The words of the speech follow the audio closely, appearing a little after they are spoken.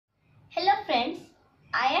friends,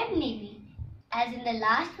 I am Nivi. As in the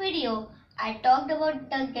last video, I talked about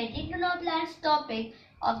the getting to know plants topic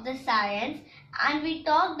of the science and we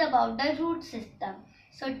talked about the root system.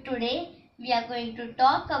 So today we are going to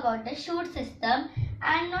talk about the shoot system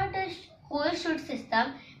and not the whole shoot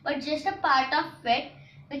system but just a part of it,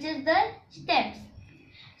 which is the stems.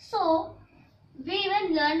 So we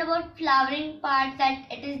even learned about flowering parts,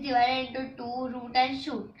 that it is divided into two, root and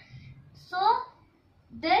shoot. So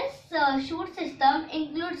this shoot system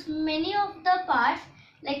includes many of the parts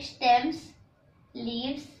like stems,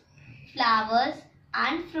 leaves, flowers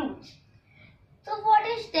and fruits. So what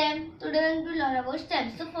is stem? Today we will learn about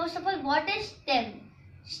stems. So first of all, what is stem?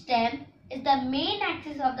 Stem is the main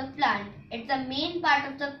axis of the plant. It's the main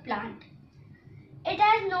part of the plant. It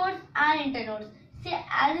has nodes and internodes. See,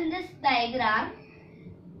 as in this diagram,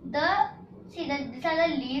 these are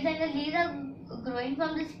the leaves and the leaves are growing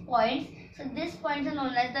from these points. So these points are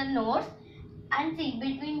known as the nodes, and see,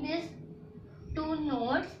 between these two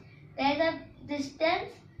nodes there is a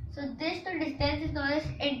distance. So this two distance is known as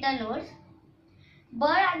internodes.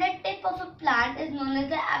 Bud at the tip of a plant is known as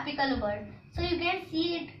the apical bud. So you can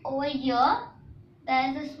see it over here.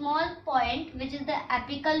 There is a small point which is the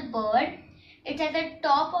apical bud. It's at the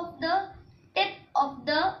top of the tip of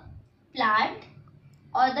the plant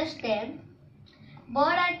or the stem.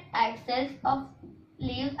 Bud at axis of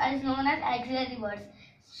leaves is known as axillary buds.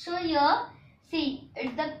 So here, see,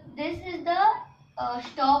 this is the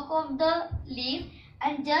stalk of the leaf,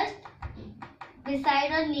 and just beside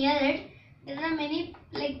or near it, there are many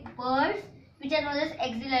buds which are known as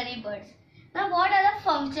axillary buds. Now, what are the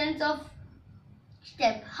functions of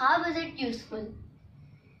stem? How is it useful?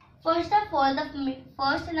 First of all, the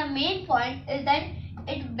first and the main point is that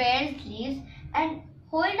it bears leaves and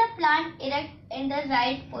hold the plant erect in the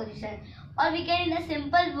right position. Or we can, in the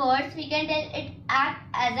simple words, we can tell it acts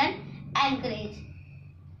as an anchorage.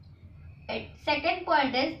 Second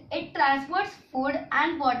point is it transports food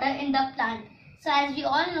and water in the plant. So as we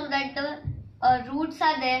all know that the roots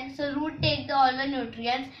are there, so root take all the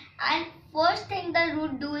nutrients, and first thing the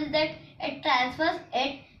root do is that it transfers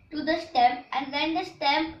it to the stem, and then the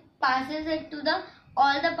stem passes it to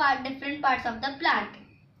different parts of the plant.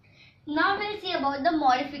 Now we'll see about the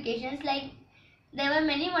modifications. Like there were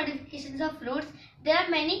many modifications of roots, there are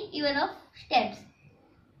many even of stems.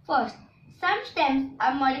 First, some stems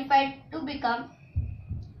are modified to become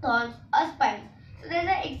thorns or spines. So there's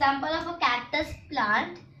an example of a cactus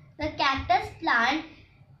plant. The cactus plant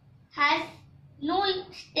has no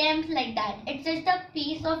stems like that. It's just a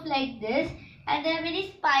piece of like this, and there are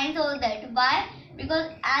many spines over that. Why?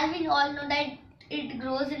 Because as we all know that it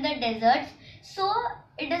grows in the deserts, so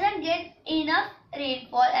it doesn't get enough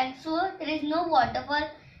rainfall, and so there is no water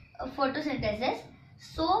for photosynthesis.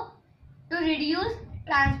 So to reduce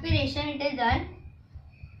transpiration, it is done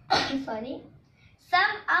sorry.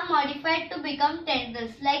 Some are modified to become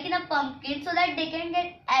tendrils like in a pumpkin, so that they can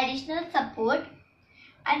get additional support.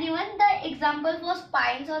 And even the example for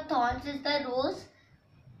spines or thorns is the rose.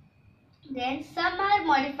 Then some are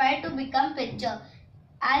modified to become pitcher.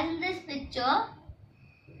 As in this picture,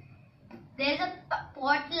 there is a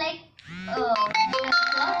pot like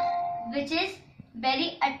structure which is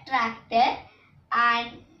very attractive.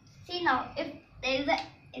 And see, now if there is an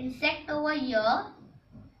insect over here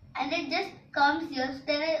and it just comes here, so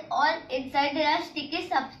there are all inside there are sticky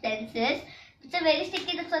substances which are very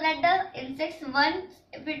sticky, so that the insects, once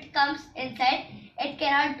if it comes inside, it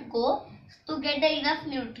cannot go to get the enough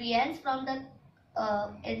nutrients from the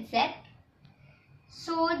insect.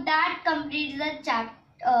 So that completes the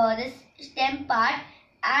this stem part.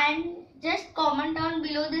 And just comment down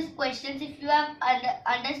below these questions if you have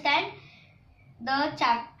understand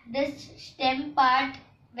this stem part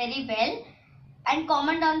very well, and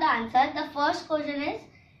comment down the answer. The first question is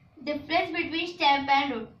difference between stem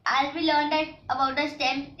and root. As we learned about the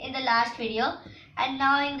stem in the last video, and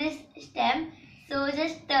now in this stem, so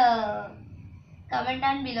just comment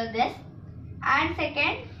down below this. And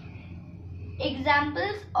second,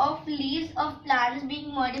 examples of leaves of plants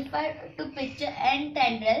being modified to pitcher and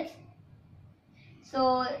tendrils.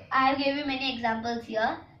 So I have given you many examples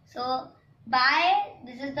here. So bye.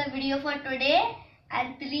 This is the video for today,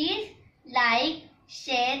 and please like,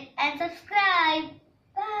 share and subscribe.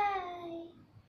 Bye.